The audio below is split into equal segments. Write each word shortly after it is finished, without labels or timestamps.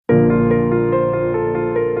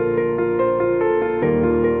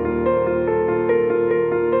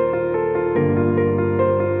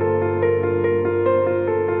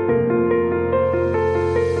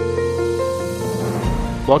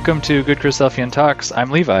Welcome to Good Christophanian Talks. I'm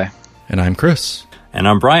Levi. And I'm Chris. And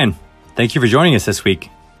I'm Brian. Thank you for joining us this week.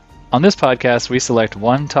 On this podcast, we select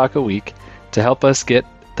one talk a week to help us get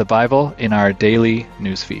the Bible in our daily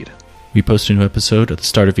newsfeed. We post a new episode at the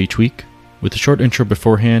start of each week with a short intro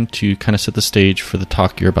beforehand to kind of set the stage for the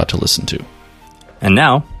talk you're about to listen to. And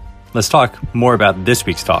now, let's talk more about this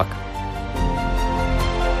week's talk.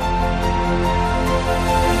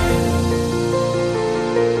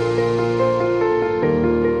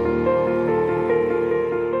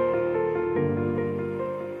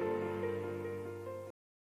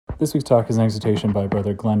 This week's talk is an exhortation by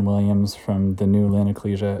Brother Glenn Williams from the New Lynn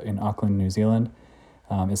Ecclesia in Auckland, New Zealand.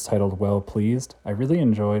 It's titled Well Pleased. I really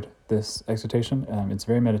enjoyed this exhortation. It's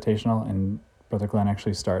very meditational, and Brother Glenn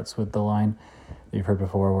actually starts with the line that you've heard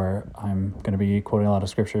before, where I'm going to be quoting a lot of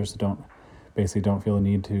scriptures, so don't feel the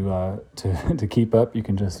need to keep up. You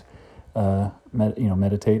can just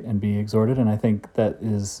meditate and be exhorted. And I think that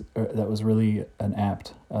was really an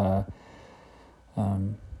apt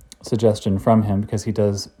suggestion from him, because he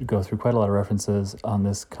does go through quite a lot of references on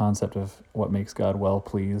this concept of what makes God well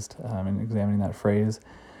pleased, and examining that phrase.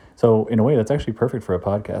 So in a way, that's actually perfect for a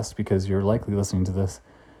podcast, because you're likely listening to this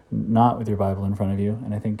not with your Bible in front of you.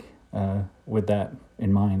 And I think with that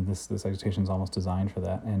in mind, this exhortation is almost designed for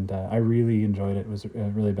that. And I really enjoyed it. Was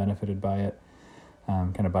really benefited by it,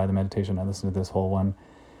 kind of by the meditation. I listened to this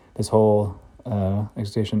whole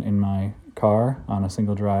exhortation in my car on a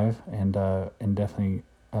single drive, and definitely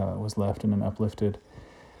was left in an uplifted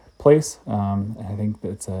place. And I think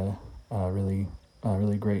it's a really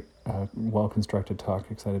great, well-constructed talk.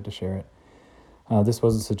 Excited to share it. This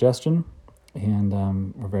was a suggestion, and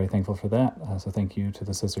we're very thankful for that. So thank you to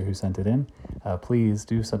the sister who sent it in. Please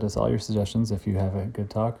do send us all your suggestions if you have a good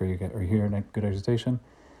talk or you hear a good exhortation.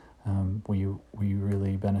 We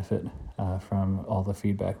really benefit from all the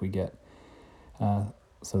feedback we get.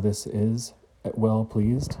 So this is Well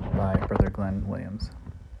Pleased by Brother Glenn Williams.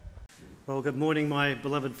 Well, good morning, my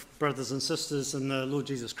beloved brothers and sisters in the Lord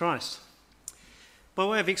Jesus Christ. By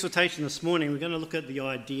way of exhortation this morning, we're going to look at the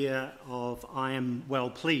idea of I am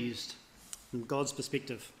well pleased from God's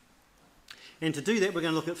perspective. And to do that, we're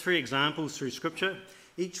going to look at three examples through Scripture.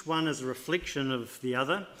 Each one is a reflection of the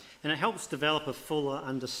other, and it helps develop a fuller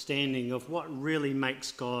understanding of what really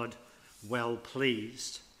makes God well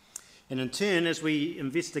pleased. And in turn, as we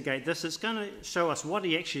investigate this, it's going to show us what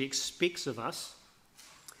he actually expects of us,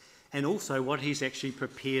 and also what he's actually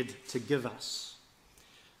prepared to give us.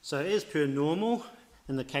 So as per normal,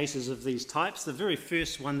 in the cases of these types, the very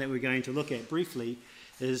first one that we're going to look at briefly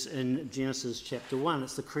is in Genesis chapter 1.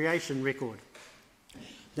 It's the creation record.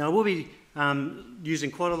 Now, we'll be using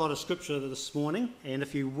quite a lot of scripture this morning, and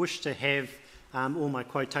if you wish to have all my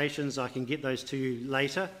quotations, I can get those to you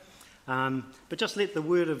later. But just let the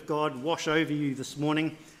word of God wash over you this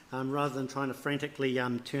morning, rather than trying to frantically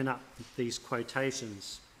turn up these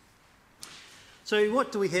quotations. So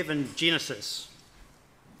what do we have in Genesis?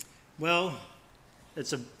 Well,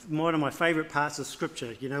 it's one of my favourite parts of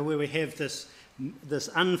Scripture, where we have this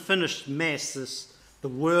unfinished mass, the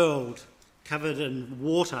world covered in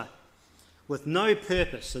water with no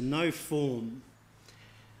purpose and no form.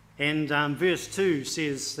 And verse 2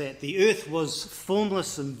 says that the earth was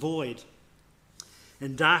formless and void,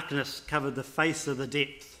 and darkness covered the face of the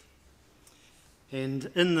depth. And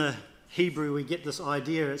in the Hebrew we get this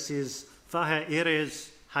idea. It says, Vaha eres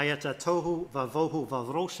hayata tohu vavohu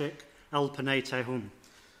vavroshek al panei tehum.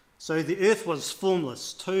 So the earth was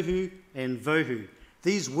formless, tohu and vohu.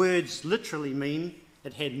 These words literally mean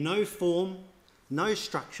it had no form, no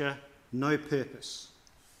structure, no purpose.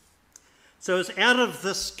 So it's out of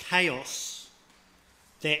this chaos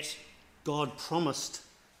that God promised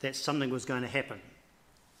that something was going to happen.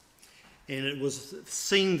 And it was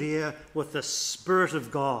seen there with the Spirit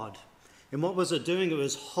of God. And what was it doing? It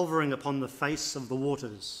was hovering upon the face of the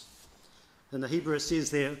waters. In the Hebrew it says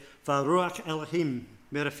there, Varuach Elohim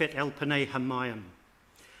merafet el panei hamayim.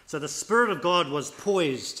 So the Spirit of God was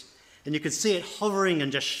poised, and you could see it hovering and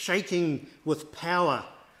just shaking with power,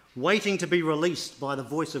 waiting to be released by the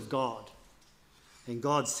voice of God. And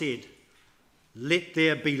God said, let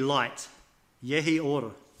there be light, yehi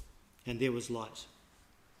ora, and there was light.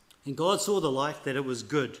 And God saw the light, that it was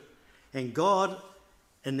good. And God,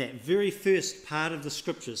 in that very first part of the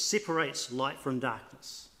Scriptures, separates light from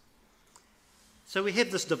darkness. So we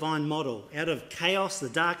have this divine model. Out of chaos, the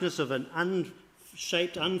darkness of an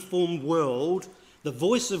unshaped, unformed world, the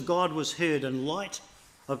voice of God was heard, and light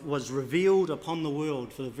was revealed upon the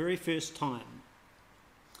world for the very first time.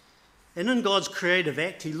 And in God's creative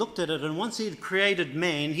act, he looked at it, and once he had created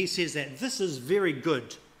man, he says that this is very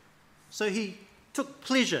good. So he took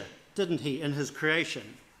pleasure, didn't he, in his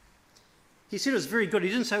creation. He said it was very good. He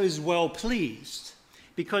didn't say he was well pleased,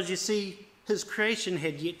 because you see, his creation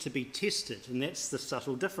had yet to be tested, and that's the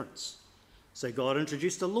subtle difference. So God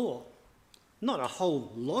introduced a law. Not a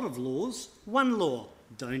whole lot of laws, one law: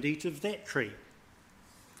 don't eat of that tree.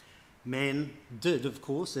 Man did, of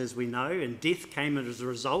course, as we know, and death came as a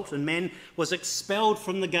result, and man was expelled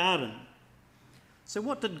from the garden. So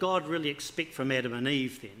what did God really expect from Adam and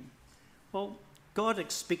Eve then? Well, God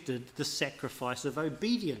expected the sacrifice of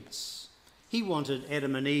obedience. He wanted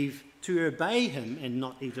Adam and Eve to obey him and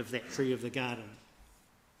not eat of that tree of the garden.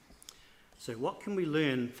 So what can we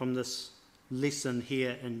learn from this lesson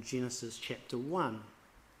here in Genesis chapter 1?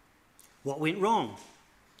 What went wrong?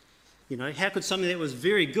 You know, how could something that was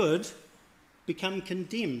very good become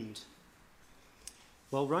condemned?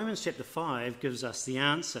 Well, Romans chapter 5 gives us the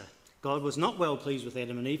answer. God was not well pleased with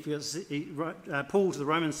Adam and Eve, because Paul to the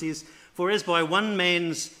Romans says, "For as by one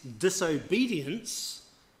man's disobedience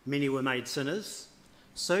many were made sinners,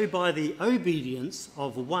 so by the obedience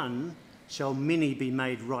of one shall many be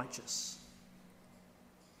made righteous."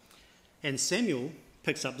 And Samuel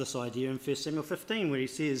picks up this idea in 1 Samuel 15, where he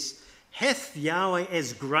says, "Hath Yahweh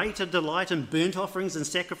as great a delight in burnt offerings and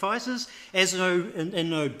sacrifices as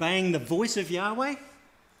in obeying the voice of Yahweh?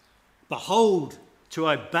 Behold, to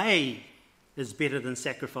obey is better than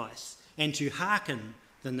sacrifice, and to hearken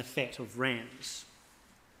than the fat of rams."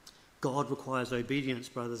 God requires obedience,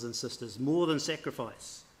 brothers and sisters, more than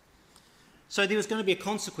sacrifice. So there was going to be a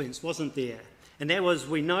consequence, wasn't there? And that was,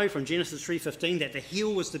 we know from Genesis 3:15, that the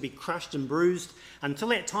heel was to be crushed and bruised until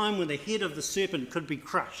that time when the head of the serpent could be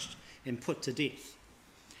crushed and put to death.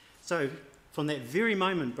 So from that very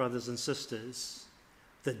moment, brothers and sisters,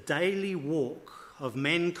 the daily walk of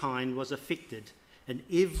mankind was affected in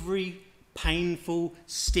every painful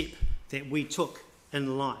step that we took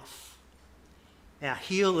in life. Our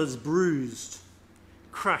heel is bruised,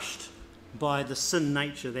 crushed by the sin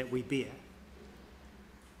nature that we bear.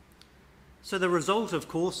 So the result, of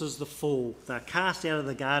course, is the fall. They're cast out of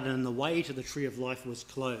the garden and the way to the tree of life was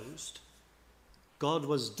closed. God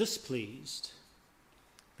was displeased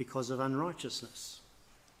because of unrighteousness.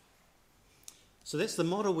 So that's the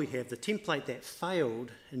model we have, the template that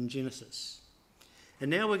failed in Genesis. And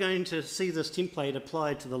now we're going to see this template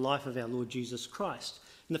applied to the life of our Lord Jesus Christ.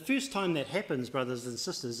 And the first time that happens, brothers and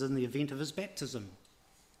sisters, is in the event of his baptism.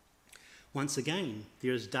 Once again,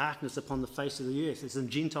 there is darkness upon the face of the earth. It's a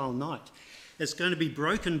Gentile night. It's going to be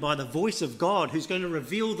broken by the voice of God, who's going to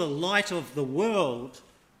reveal the light of the world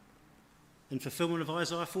in fulfillment of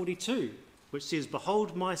Isaiah 42, which says,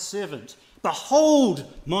 behold my servant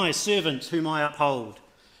whom I uphold.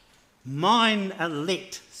 Mine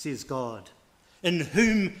elect, says God, in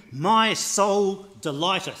whom my soul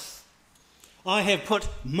delighteth. I have put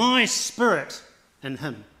my spirit in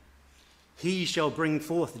him. He shall bring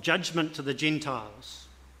forth judgment to the Gentiles.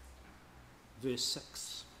 Verse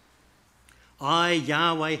 6. I,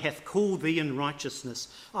 Yahweh, hath called thee in righteousness.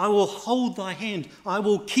 I will hold thy hand. I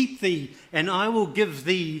will keep thee, and I will give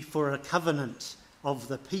thee for a covenant of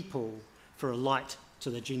the people, for a light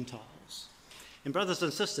to the Gentiles. And brothers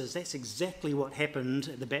and sisters, that's exactly what happened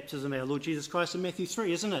at the baptism of our Lord Jesus Christ in Matthew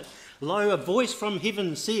 3, isn't it? Lo, a voice from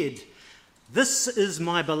heaven said, this is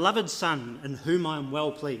my beloved Son, in whom I am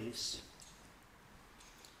well pleased.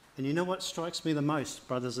 And you know what strikes me the most,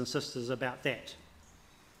 brothers and sisters, about that?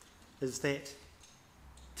 Is that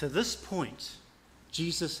to this point,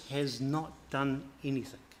 Jesus has not done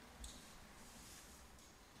anything.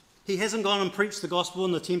 He hasn't gone and preached the gospel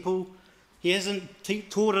in the temple. He hasn't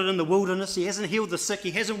taught it in the wilderness. He hasn't healed the sick. He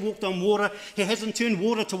hasn't walked on water. He hasn't turned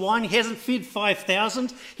water to wine. He hasn't fed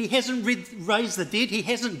 5,000. He hasn't raised the dead. He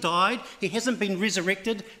hasn't died. He hasn't been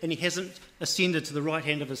resurrected. And he hasn't ascended to the right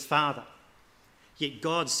hand of his Father. Yet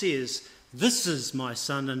God says, this is my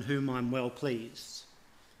Son in whom I'm well pleased.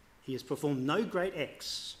 He has performed no great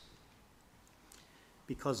acts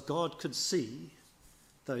because God could see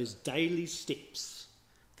those daily steps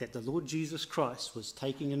that the Lord Jesus Christ was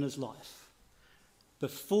taking in his life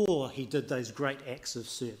before he did those great acts of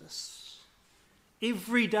service.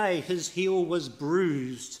 Every day his heel was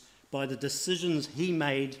bruised by the decisions he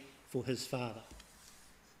made for his Father.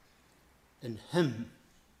 In him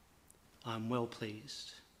I'm well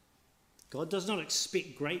pleased. God does not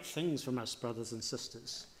expect great things from us, brothers and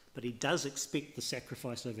sisters, but he does expect the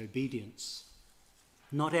sacrifice of obedience.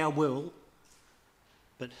 Not our will,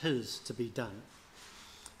 but his to be done.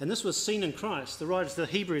 And this was seen in Christ. The writer of the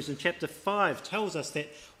Hebrews in chapter 5 tells us that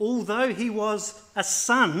although he was a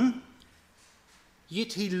son,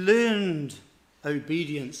 yet he learned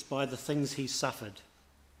obedience by the things he suffered.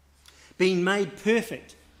 Being made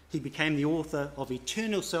perfect, he became the author of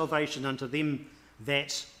eternal salvation unto them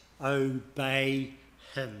that obey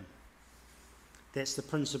him. That's the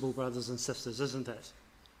principle, brothers and sisters, isn't it?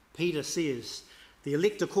 Peter says, the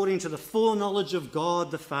elect according to the foreknowledge of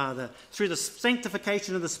God the Father, through the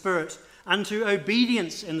sanctification of the Spirit, unto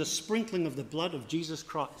obedience and the sprinkling of the blood of Jesus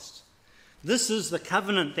Christ. This is the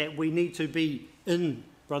covenant that we need to be in,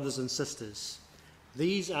 brothers and sisters.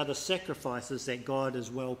 These are the sacrifices that God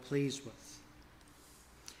is well pleased with.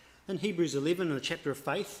 In Hebrews 11, in the chapter of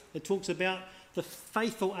faith, it talks about the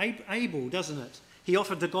faithful Abel, doesn't it? He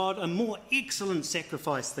offered to God a more excellent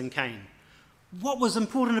sacrifice than Cain. What was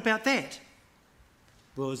important about that?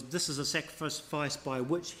 Well, this is a sacrifice by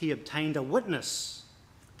which he obtained a witness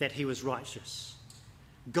that he was righteous.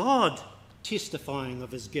 God testifying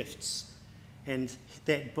of his gifts, and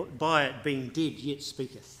that by it being dead yet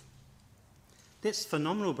speaketh. That's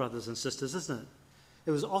phenomenal, brothers and sisters, isn't it?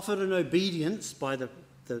 It was offered in obedience by the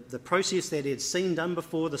process that he had seen done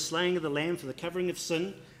before, the slaying of the lamb for the covering of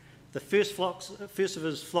sin. The first of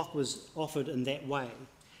his flock was offered in that way,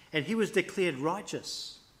 and he was declared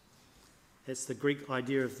righteous. That's the Greek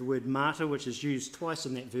idea of the word martyr, which is used twice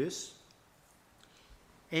in that verse.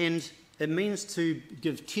 And it means to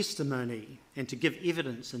give testimony and to give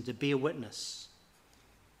evidence and to bear witness.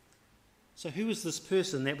 So who was this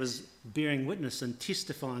person that was bearing witness and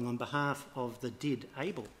testifying on behalf of the dead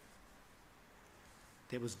Abel?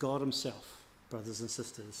 That was God himself, brothers and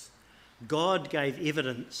sisters. God gave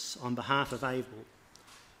evidence on behalf of Abel,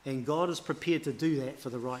 and God is prepared to do that for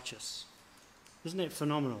the righteous. Isn't that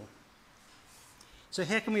phenomenal? So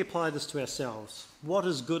how can we apply this to ourselves? What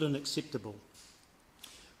is good and acceptable?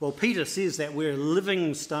 Well, Peter says that we're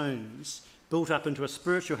living stones built up into a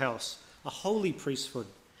spiritual house, a holy priesthood.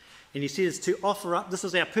 And he says to offer up, this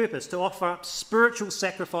is our purpose, to offer up spiritual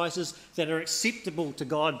sacrifices that are acceptable to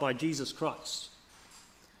God by Jesus Christ.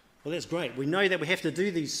 Well, that's great. We know that we have to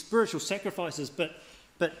do these spiritual sacrifices, but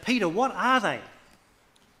Peter, what are they?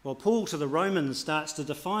 Well, Paul to the Romans starts to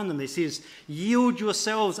define them. He says, yield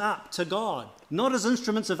yourselves up to God, not as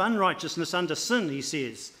instruments of unrighteousness under sin, he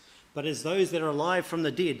says, but as those that are alive from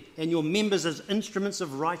the dead, and your members as instruments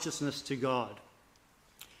of righteousness to God.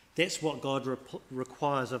 That's what God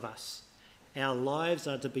requires of us. Our lives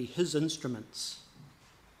are to be his instruments.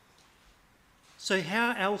 So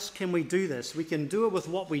how else can we do this? We can do it with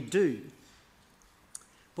what we do.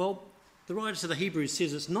 Well, the writer to the Hebrews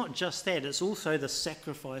says it's not just that, it's also the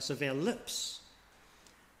sacrifice of our lips.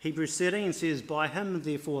 Hebrews 13 says, by him,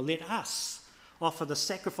 therefore, let us offer the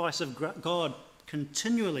sacrifice of God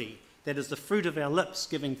continually, that is the fruit of our lips,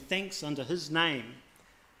 giving thanks unto his name.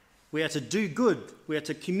 We are to do good, we are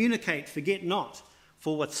to communicate, forget not,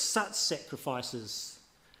 for with such sacrifices,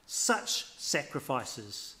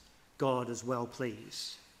 God is well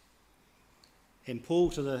pleased. And Paul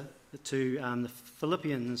to the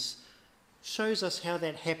Philippians shows us how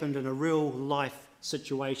that happened in a real life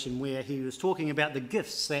situation, where he was talking about the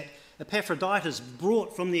gifts that Epaphroditus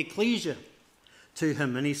brought from the ecclesia to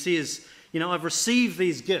him. And he says, I've received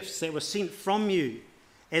these gifts that were sent from you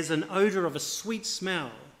as an odour of a sweet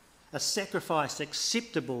smell, a sacrifice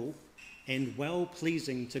acceptable and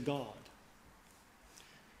well-pleasing to God.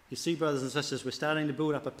 You see, brothers and sisters, we're starting to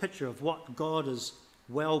build up a picture of what God is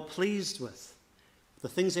well pleased with. The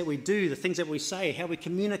things that we do, the things that we say, how we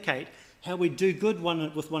communicate, how we do good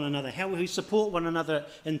with one another, how we support one another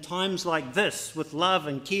in times like this with love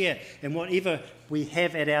and care and whatever we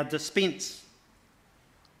have at our dispense.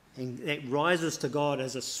 And that rises to God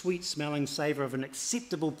as a sweet-smelling savour of an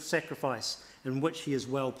acceptable sacrifice in which he is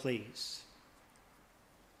well pleased.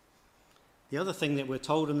 The other thing that we're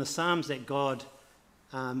told in the Psalms that God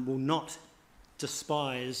will not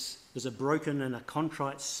despise is a broken and a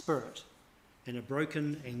contrite spirit and a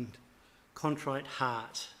broken and contrite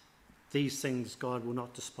heart. These things God will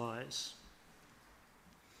not despise.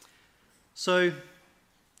 So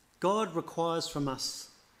God requires from us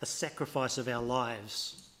a sacrifice of our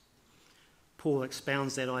lives. Paul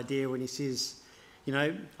expounds that idea when he says,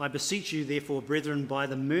 I beseech you, therefore, brethren, by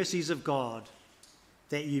the mercies of God,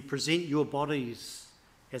 that you present your bodies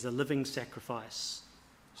as a living sacrifice,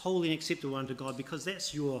 holy and acceptable unto God, because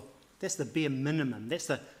that's the bare minimum.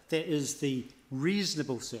 That is the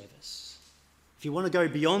reasonable service. If you want to go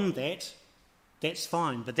beyond that, that's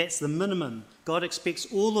fine, but that's the minimum. God expects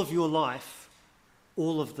all of your life,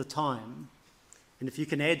 all of the time. And if you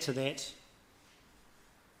can add to that,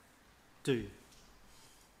 do.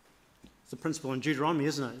 It's the principle in Deuteronomy,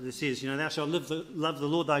 isn't it? It says, thou shalt love the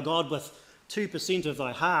Lord thy God with 2% of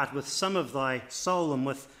thy heart, with some of thy soul, and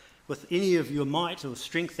with any of your might or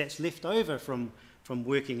strength that's left over from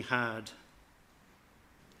working hard.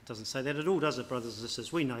 It doesn't say that at all, does it, brothers and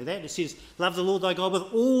sisters? We know that. It says, love the Lord thy God with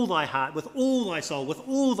all thy heart, with all thy soul, with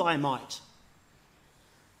all thy might.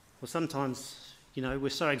 Well, sometimes, we're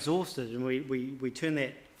so exhausted and we turn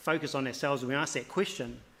that focus on ourselves and we ask that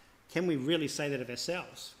question, can we really say that of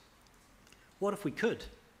ourselves? What if we could?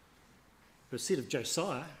 It was said of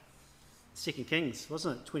Josiah, 2 Kings,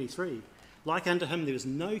 wasn't it, 23. Like unto him there was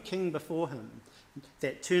no king before him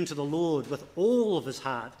that turned to the Lord with all of his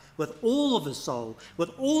heart, with all of his soul,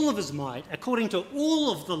 with all of his might, according to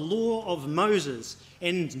all of the law of Moses,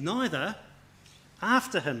 and neither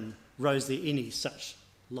after him rose there any such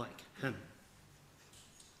like him.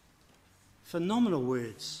 Phenomenal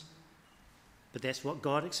words, but that's what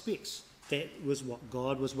God expects. That was what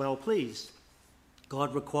God was well pleased.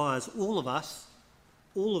 God requires all of us,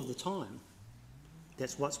 all of the time.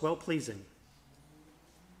 That's what's well pleasing.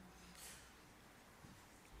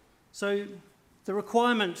 So the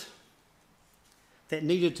requirement that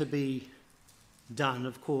needed to be done,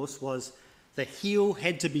 of course, was the heel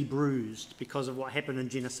had to be bruised because of what happened in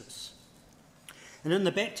Genesis. And in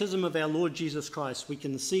the baptism of our Lord Jesus Christ, we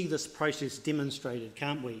can see this process demonstrated,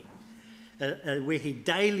 can't we? Where he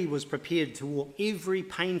daily was prepared to walk every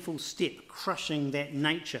painful step, crushing that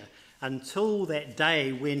nature, until that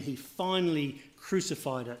day when he finally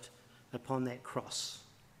crucified it upon that cross.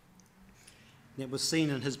 That was seen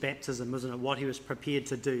in his baptism, wasn't it? What he was prepared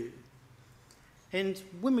to do. And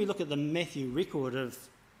when we look at the Matthew record of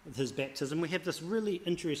his baptism, we have this really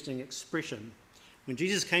interesting expression. When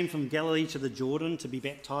Jesus came from Galilee to the Jordan to be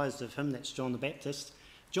baptized of him, that's John the Baptist,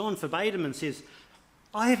 John forbade him and says,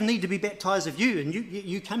 I have need to be baptized of you, and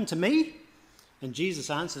you come to me? And Jesus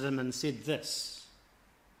answered him and said this,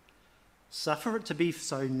 suffer it to be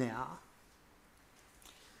so now,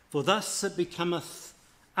 for thus it becometh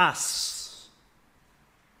us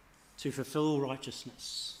to fulfill all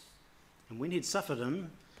righteousness. And when he'd suffered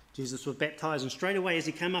him, Jesus was baptized, and straight away as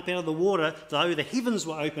he came up out of the water, though the heavens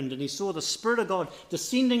were opened, and he saw the Spirit of God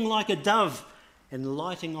descending like a dove and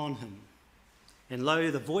lighting on him. And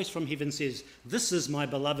lo, the voice from heaven says, this is my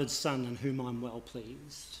beloved Son, in whom I'm well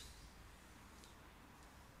pleased.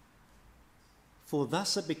 For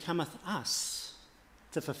thus it becometh us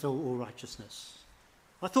to fulfill all righteousness.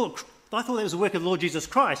 I thought that was the work of the Lord Jesus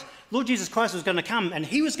Christ. Lord Jesus Christ was going to come and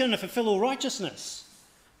he was going to fulfill all righteousness.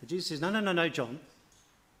 But Jesus says, no, John.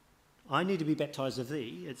 I need to be baptized of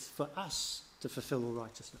thee. It's for us to fulfill all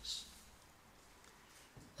righteousness.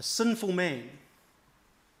 A sinful man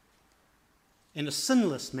and a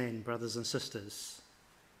sinless man, brothers and sisters,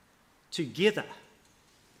 together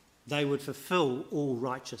they would fulfill all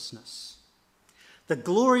righteousness. The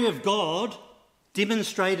glory of God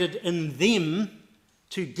demonstrated in them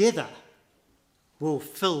together will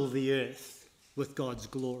fill the earth with God's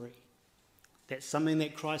glory. That's something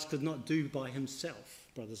that Christ could not do by himself,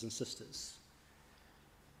 brothers and sisters.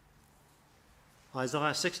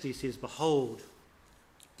 Isaiah 60 says, behold,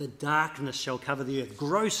 the darkness shall cover the earth,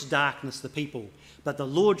 gross darkness the people. But the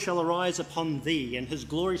Lord shall arise upon thee, and his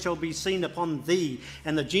glory shall be seen upon thee.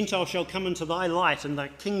 And the Gentiles shall come into thy light, and the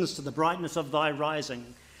kings to the brightness of thy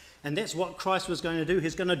rising. And that's what Christ was going to do.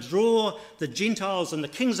 He's going to draw the Gentiles and the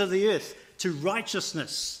kings of the earth to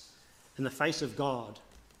righteousness in the face of God.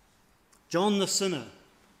 John the sinner,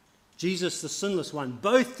 Jesus the sinless one,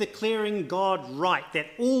 both declaring God right, that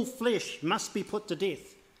all flesh must be put to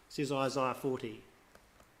death, says Isaiah 40.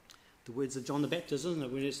 The words of John the Baptist, isn't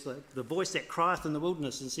it? When it's the voice that crieth in the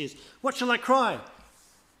wilderness and says, what shall I cry?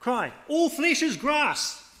 Cry, all flesh is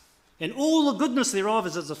grass, and all the goodness thereof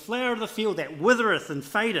is as a flower of the field that withereth and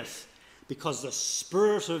fadeth, because the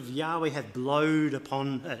Spirit of Yahweh hath blowed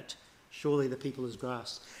upon it. Surely the people is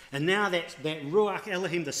grass. And now that Ruach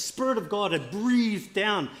Elohim, the Spirit of God, had breathed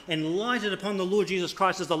down and lighted upon the Lord Jesus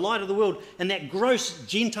Christ as the light of the world, and that gross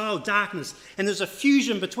Gentile darkness. And there's a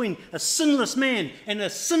fusion between a sinless man and a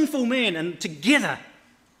sinful man, and together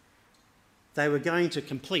they were going to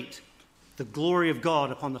complete the glory of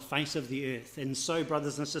God upon the face of the earth. And so,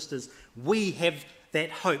 brothers and sisters, we have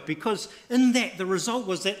that hope, because in that the result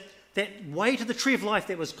was that way to the tree of life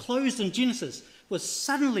that was closed in Genesis was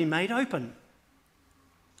suddenly made open.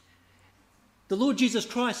 The Lord Jesus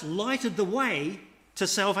Christ lighted the way to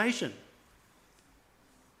salvation.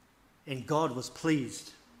 And God was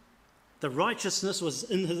pleased. The righteousness was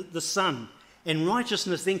in the Son, and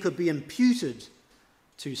righteousness then could be imputed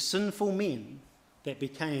to sinful men that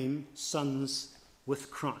became sons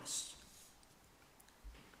with Christ.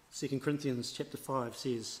 2 Corinthians chapter 5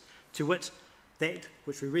 says, to wit, that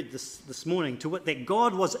which we read this morning, to wit, that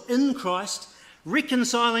God was in Christ,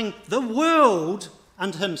 reconciling the world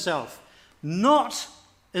unto himself, not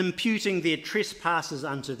imputing their trespasses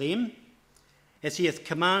unto them, as he hath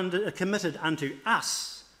committed unto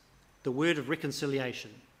us the word of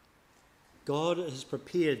reconciliation. God is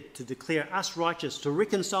prepared to declare us righteous, to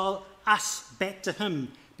reconcile us back to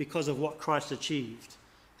him because of what Christ achieved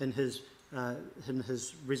in his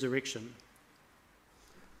resurrection.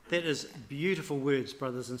 That is beautiful words,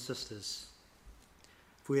 brothers and sisters.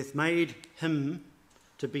 For he hath made him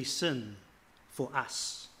to be sin for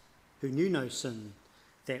us, who knew no sin,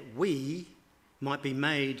 that we might be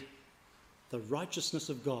made the righteousness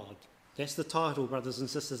of God. That's the title, brothers and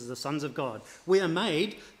sisters, of the sons of God. We are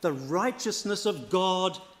made the righteousness of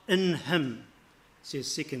God in him,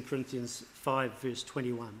 says 2 Corinthians 5, verse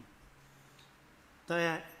 21. They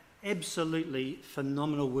are absolutely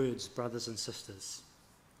phenomenal words, brothers and sisters.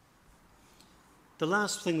 The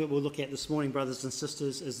last thing that we'll look at this morning, brothers and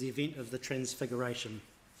sisters, is the event of the Transfiguration.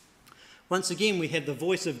 Once again, we have the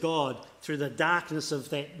voice of God through the darkness of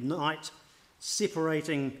that night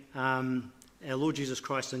separating our Lord Jesus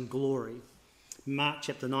Christ in glory. Mark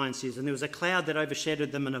chapter 9 says, and there was a cloud that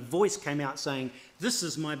overshadowed them, and a voice came out saying, "This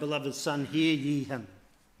is my beloved Son, hear ye him."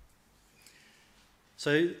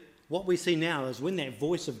 So what we see now is when that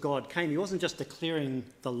voice of God came, he wasn't just declaring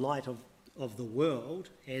the light of the world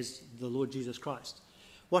as the Lord Jesus Christ.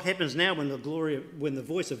 What happens now when the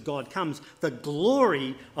voice of God comes, the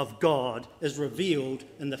glory of God is revealed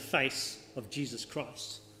in the face of Jesus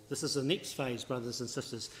Christ. This is the next phase, brothers and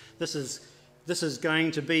sisters. This is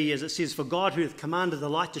going to be, as it says, for God who hath commanded the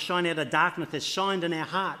light to shine out of darkness has shined in our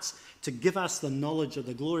hearts to give us the knowledge of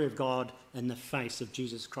the glory of God in the face of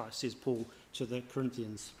Jesus Christ, says Paul to the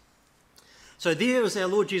Corinthians. So there is our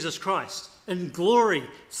Lord Jesus Christ in glory,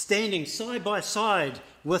 standing side by side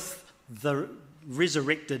with the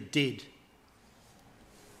resurrected dead.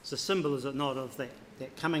 It's a symbol, is it not, of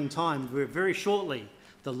that coming time where very shortly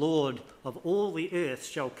the Lord of all the earth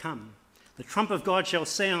shall come. The trump of God shall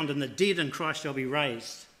sound, and the dead in Christ shall be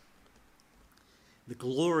raised. The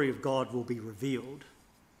glory of God will be revealed.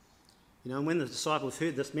 You know, and when the disciples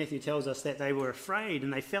heard this, Matthew tells us that they were afraid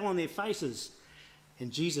and they fell on their faces.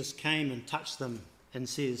 And Jesus came and touched them and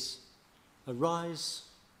says, "Arise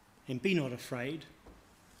and be not afraid."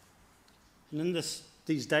 And in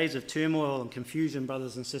these days of turmoil and confusion,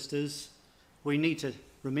 brothers and sisters, we need to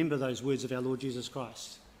remember those words of our Lord Jesus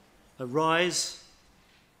Christ. Arise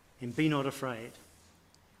and be not afraid.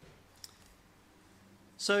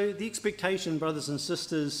 So the expectation, brothers and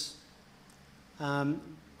sisters, in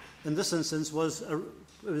this instance was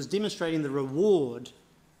demonstrating the reward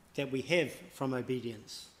that we have from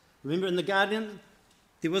obedience. Remember, in the garden,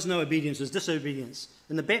 there was no obedience, it was disobedience.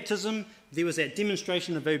 In the baptism, there was that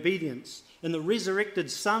demonstration of obedience. In the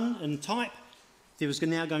resurrected Son, in type, there was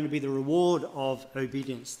now going to be the reward of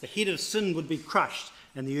obedience. The head of sin would be crushed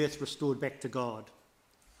and the earth restored back to God.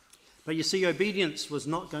 But you see, obedience was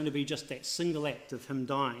not going to be just that single act of him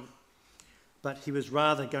dying, but he was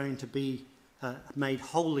rather going to be made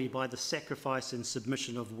holy by the sacrifice and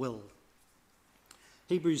submission of will.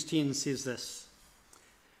 Hebrews 10 says this,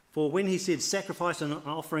 "For when he said, sacrifice and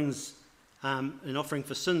offerings, an offering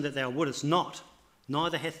for sin that thou wouldest not,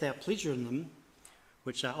 neither hath thou pleasure in them,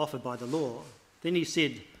 which are offered by the law. Then he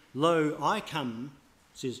said, Lo, I come,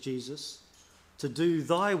 says Jesus, to do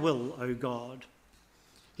thy will, O God.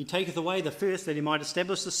 He taketh away the first, that he might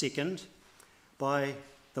establish the second, by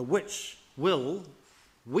the which will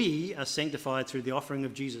we are sanctified through the offering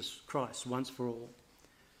of Jesus Christ once for all."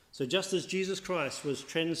 So just as Jesus Christ was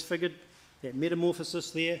transfigured, that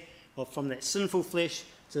metamorphosis there, from that sinful flesh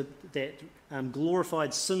to that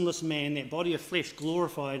glorified sinless man, that body of flesh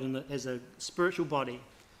glorified as a spiritual body,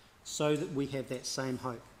 so that we have that same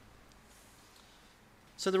hope.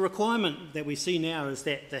 So the requirement that we see now is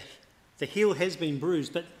that the heel has been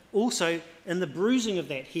bruised, but also in the bruising of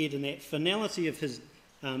that head and that finality of his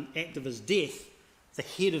act of his death, the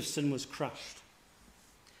head of sin was crushed.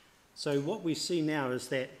 So what we see now is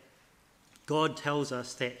that God tells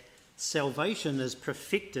us that salvation is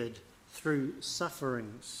perfected through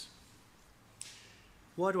sufferings.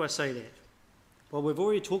 Why do I say that? Well, we've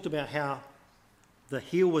already talked about how the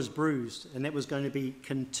heel was bruised, and that was going to be a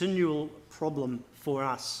continual problem for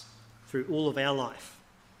us through all of our life.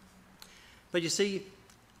 But you see,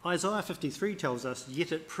 Isaiah 53 tells us,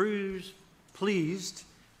 "Yet it pleased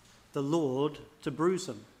the Lord to bruise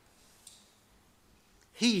him."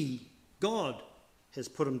 He, God, has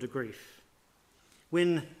put him to grief.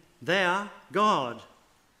 When thou, God,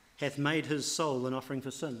 hath made his soul an offering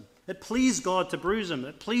for sin. It pleased God to bruise him.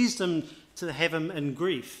 It pleased him to have him in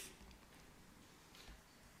grief.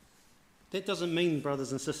 That doesn't mean,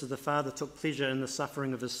 brothers and sisters, the Father took pleasure in the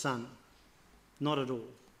suffering of his Son. Not at all.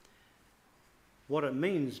 What it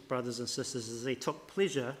means, brothers and sisters, is he took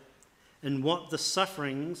pleasure in what the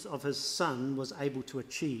sufferings of his Son was able to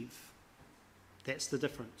achieve. That's the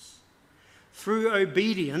difference. Through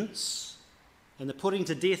obedience and the putting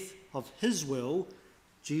to death of his will,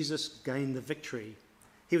 Jesus gained the victory.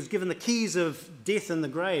 He was given the keys of death and the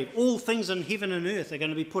grave. All things in heaven and earth are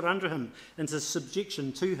going to be put under him, into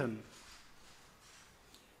subjection to him.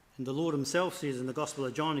 And the Lord himself says in the Gospel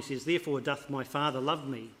of John, he says, "Therefore doth my Father love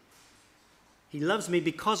me. He loves me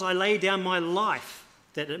because I lay down my life,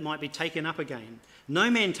 that it might be taken up again. No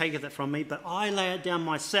man taketh it from me, but I lay it down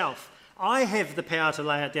myself. I have the power to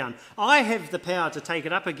lay it down. I have the power to take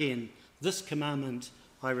it up again. This commandment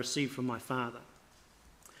I received from my Father."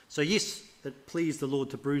 So yes, it pleased the Lord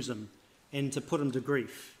to bruise him and to put him to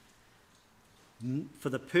grief, for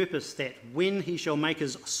the purpose that when he shall make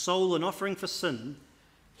his soul an offering for sin,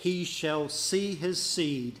 he shall see his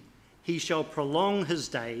seed, he shall prolong his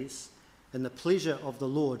days, and the pleasure of the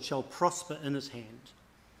Lord shall prosper in his hand.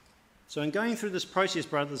 So in going through this process,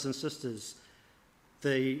 brothers and sisters,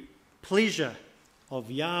 the pleasure of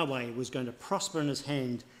Yahweh was going to prosper in his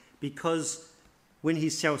hand, because when he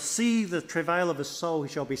shall see the travail of his soul, he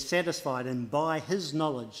shall be satisfied, and by his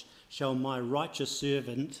knowledge shall my righteous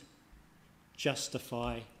servant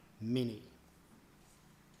justify many.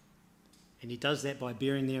 And he does that by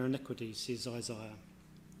bearing their iniquities, says Isaiah.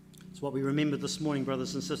 It's what we remember this morning,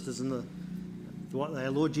 brothers and sisters, in what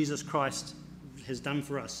our Lord Jesus Christ has done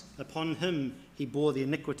for us. Upon him he bore the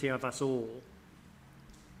iniquity of us all.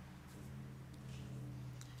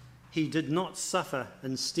 He did not suffer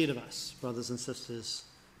instead of us, brothers and sisters,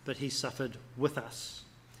 but he suffered with us.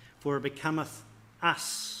 For it becometh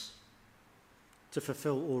us to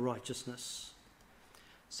fulfill all righteousness.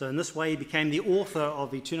 So in this way he became the author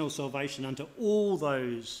of eternal salvation unto all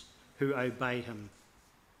those who obey him.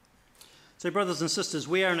 So brothers and sisters,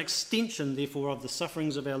 we are an extension, therefore, of the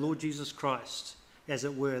sufferings of our Lord Jesus Christ, as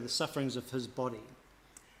it were, the sufferings of his body.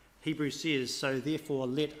 Hebrews says, "So therefore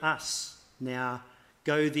let us now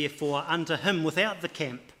go therefore unto him without the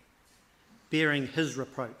camp, bearing his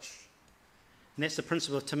reproach." And that's the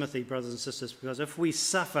principle of Timothy, brothers and sisters, because if we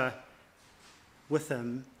suffer with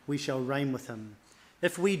him, we shall reign with him.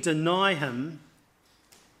 If we deny him,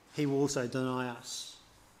 he will also deny us.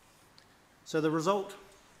 So the result,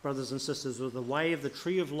 brothers and sisters, was the way of the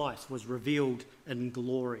tree of life was revealed in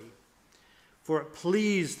glory. For it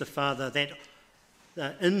pleased the Father that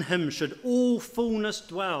in him should all fullness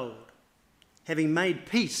dwell, having made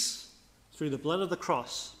peace through the blood of the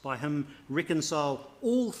cross, by him reconcile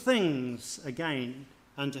all things again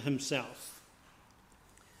unto himself.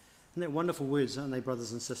 Isn't that wonderful words, aren't they,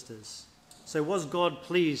 brothers and sisters? So was God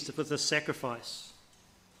pleased with this sacrifice?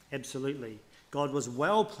 Absolutely. God was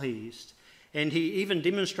well pleased, and he even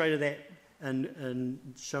demonstrated that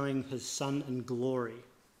in showing his Son in glory.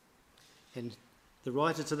 And the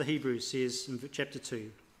writer to the Hebrews says in chapter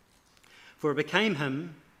 2, "For it became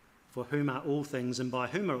him, for whom are all things, and by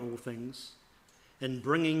whom are all things, in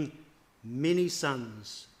bringing many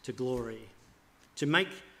sons to glory, to make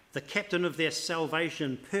the captain of their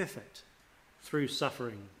salvation perfect through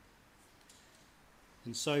suffering."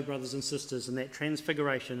 And so, brothers and sisters, in that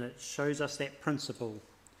transfiguration, it shows us that principle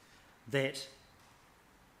that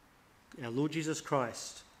our Lord Jesus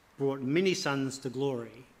Christ brought many sons to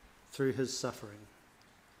glory through his suffering.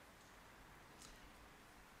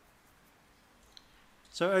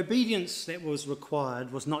 So obedience that was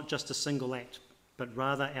required was not just a single act, but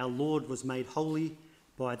rather our Lord was made holy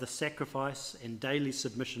by the sacrifice and daily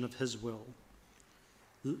submission of his will.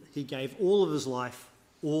 He gave all of his life,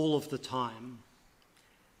 all of the time,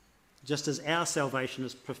 just as our salvation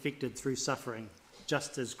is perfected through suffering,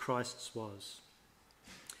 just as Christ's was.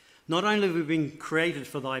 Not only have we been created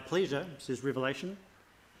for thy pleasure, says Revelation,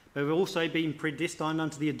 but we've also been predestined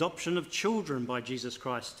unto the adoption of children by Jesus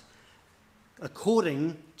Christ,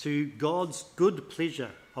 according to God's good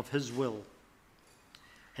pleasure of his will.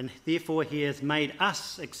 And therefore he has made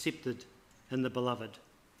us accepted in the beloved,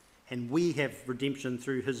 and we have redemption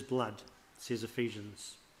through his blood, says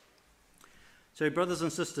Ephesians. So brothers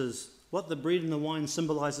and sisters, what the bread and the wine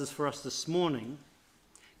symbolizes for us this morning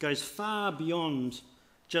goes far beyond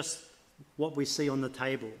just what we see on the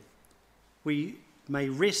table. We may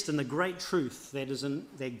rest in the great truth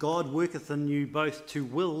that God worketh in you both to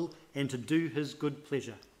will and to do his good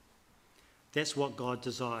pleasure. That's what God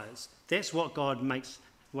desires. That's what God makes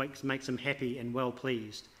him happy and well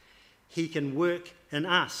pleased. He can work in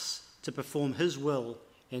us to perform his will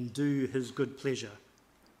and do his good pleasure.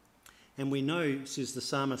 And we know, says the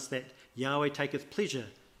psalmist, that Yahweh taketh pleasure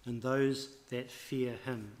in those that fear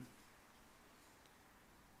him.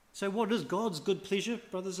 So what is God's good pleasure,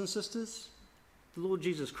 brothers and sisters? The Lord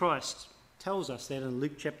Jesus Christ tells us that in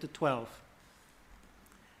Luke chapter 12.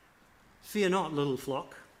 Fear not, little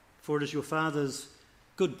flock, for it is your Father's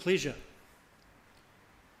good pleasure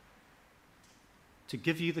to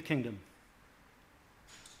give you the kingdom.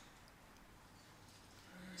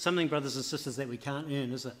 Something, brothers and sisters, that we can't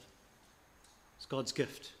earn, is it? It's God's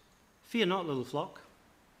gift. Fear not, little flock.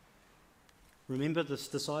 Remember, the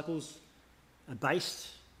disciples are based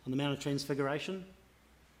on the Mount of Transfiguration.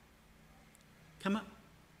 Come up.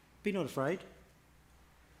 Be not afraid.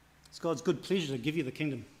 It's God's good pleasure to give you the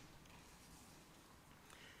kingdom.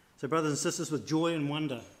 So, brothers and sisters, with joy and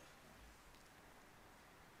wonder,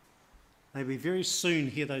 may we very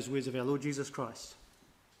soon hear those words of our Lord Jesus Christ.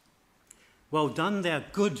 Well done, thou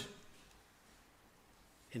good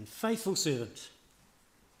and faithful servant.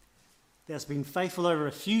 Thou hast been faithful over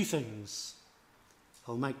a few things.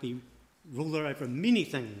 I'll make thee ruler over many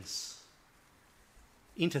things.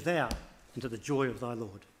 Enter thou into the joy of thy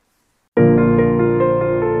Lord.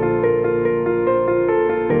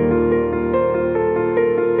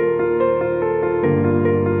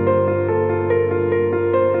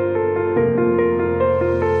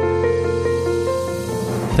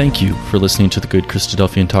 Thank you for listening to the Good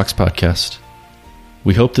Christadelphian Talks podcast.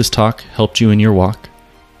 We hope this talk helped you in your walk.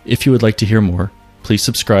 If you would like to hear more, please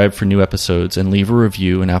subscribe for new episodes and leave a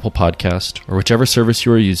review in Apple Podcast or whichever service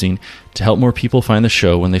you are using to help more people find the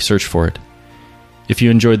show when they search for it. If you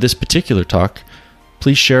enjoyed this particular talk,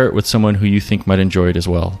 please share it with someone who you think might enjoy it as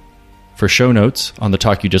well. For show notes on the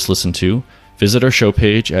talk you just listened to, visit our show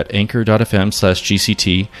page at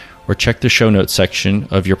anchor.fm/GCT or check the show notes section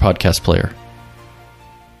of your podcast player.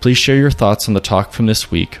 Please share your thoughts on the talk from this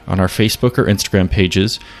week on our Facebook or Instagram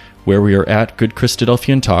pages, where we are at Good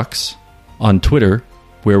Christadelphian Talks, on Twitter,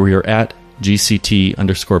 where we are at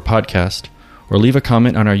GCT_podcast, or leave a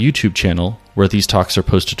comment on our YouTube channel, where these talks are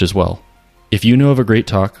posted as well. If you know of a great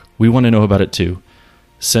talk, we want to know about it too.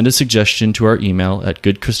 Send a suggestion to our email at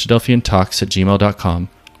goodchristadelphiantalks@gmail.com,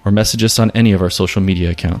 or message us on any of our social media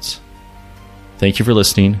accounts. Thank you for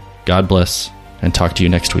listening, God bless, and talk to you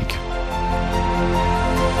next week.